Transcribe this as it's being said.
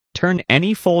Turn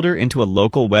any folder into a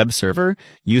local web server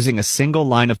using a single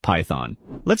line of Python.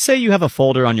 Let's say you have a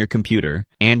folder on your computer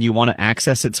and you want to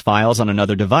access its files on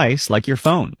another device like your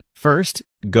phone. First,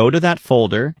 go to that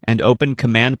folder and open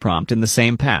Command Prompt in the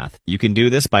same path. You can do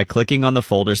this by clicking on the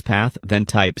folder's path, then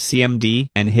type cmd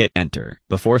and hit enter.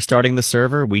 Before starting the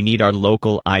server, we need our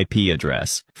local IP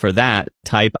address. For that,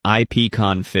 type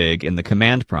ipconfig in the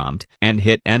command prompt and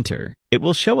hit enter. It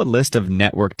will show a list of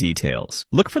network details.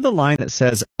 Look for the line that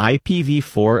says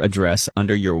IPv4 address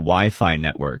under your Wi-Fi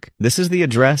network. This is the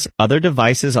address other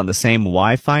devices on the same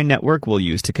Wi-Fi network will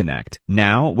use to connect.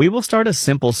 Now, we will start a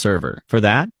simple server. For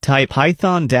that, type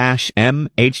python-m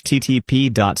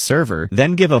http.server,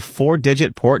 then give a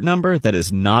 4-digit port number that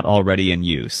is not already in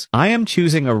use. I am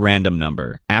choosing a random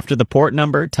number. After the port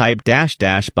number, type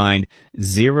 --bind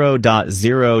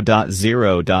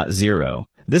 0.0.0.0.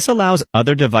 This allows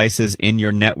other devices in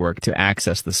your network to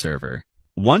access the server.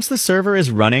 Once the server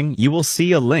is running, you will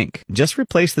see a link. Just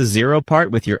replace the 0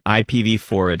 part with your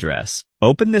IPv4 address.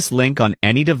 Open this link on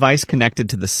any device connected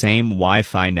to the same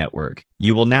Wi-Fi network.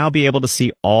 You will now be able to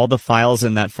see all the files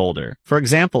in that folder. For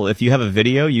example, if you have a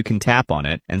video, you can tap on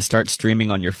it and start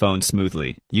streaming on your phone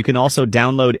smoothly. You can also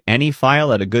download any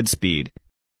file at a good speed.